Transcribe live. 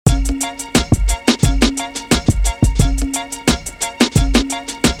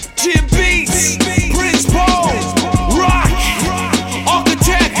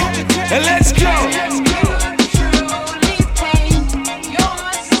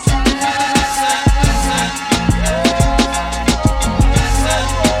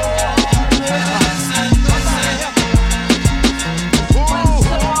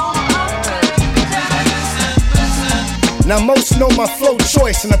Now most know my flow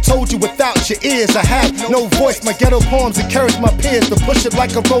choice, and I told you without your ears I have no voice. My ghetto poems encourage my peers to push it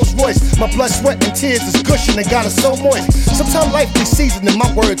like a Rolls Royce. My blood, sweat, and tears is gushing and got it so moist. Sometimes life be seasoned and my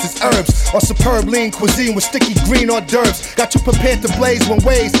words is herbs, or superb lean cuisine with sticky green hors d'oeuvres. Got you prepared to blaze when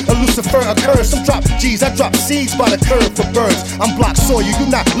waves a Lucifer occurs. Some drop G's, I drop seeds by the curve for birds. I'm block soil, you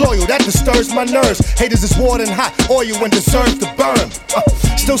not loyal, that disturbs my nerves. Haters is water and hot oil and deserves to burn.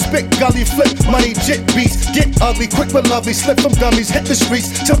 Still spit, gully, flip, money, jit beats. Get ugly, quick but lovely, slip from dummies, hit the streets.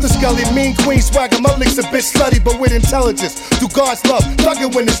 Tilt the scully, mean queen swagger. My licks a bit slutty, but with intelligence. Through God's love,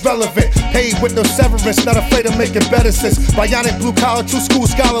 thuggin' when it's relevant. Paid with no severance, not afraid of making better sense. Bionic blue collar, true school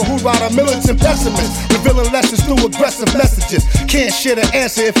scholar who ride a militant pessimist. Revealing lessons through aggressive messages. Can't share the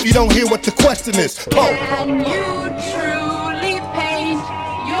answer if you don't hear what the question is. Can you truly paint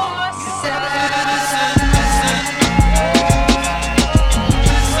yourself?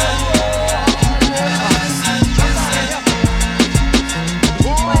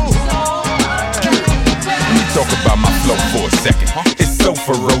 Talk about my flow for a second. It's so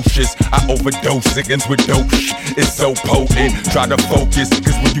ferocious, I overdose against with dope. It's so potent, try to focus,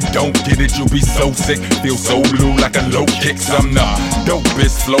 cause when you don't get it, you'll be so sick. Feel so blue like a low kick. I'm the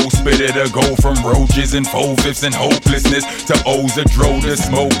dopest flow spitter to go from roaches and faux-fifths and hopelessness to O's a dro to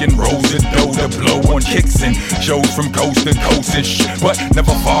smoke and rolls a dough to blow on kicks and shows from coast to coast and but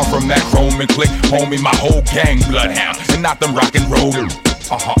never far from that chrome and click. Homie, my whole gang bloodhound and not them rock and roll.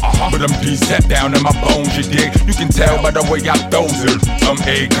 But I'm D-set down in my bones, you dig? You can tell by the way I throws it. I'm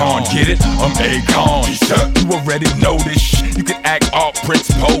Akon, get it? I'm Akon. You already know this shit. You can act all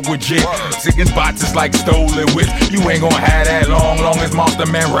Prince Poe with it. Singing spots is like stolen with. You ain't gonna have that long as Monster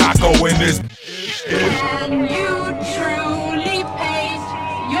Man Rocco in this. Can you truly paint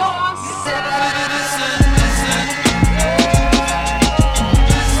yourself?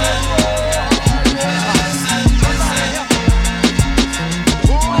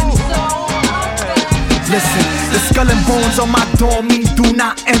 Listen, the skull and bones on my door mean do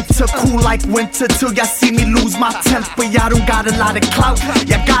not enter. Cool like winter till y'all see me lose my temper. Y'all don't got a lot of clout,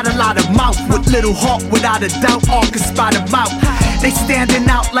 y'all got a lot of mouth. With little heart without a doubt, all can spot them out. They standing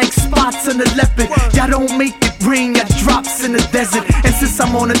out like spots on the leopard. Y'all don't make it rain, y'all drops in the desert. And since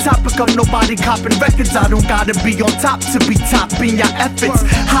I'm on the topic of nobody copping records, I don't gotta be on top to be topping your efforts.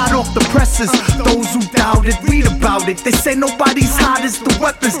 Hot off the presses, those who doubt it, read about it. They say nobody's hot as the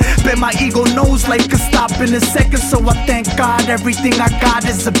weapons. Bet my ego knows like a stop in a second. So I thank God everything I got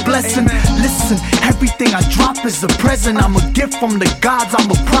is a blessing. Listen, everything I drop is a present. I'm a gift from the gods, I'm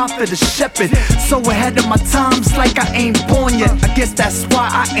a prophet, a shepherd. So ahead of my times like I ain't born yet. I guess that's why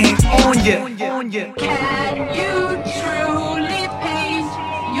I ain't on yet. Can you truly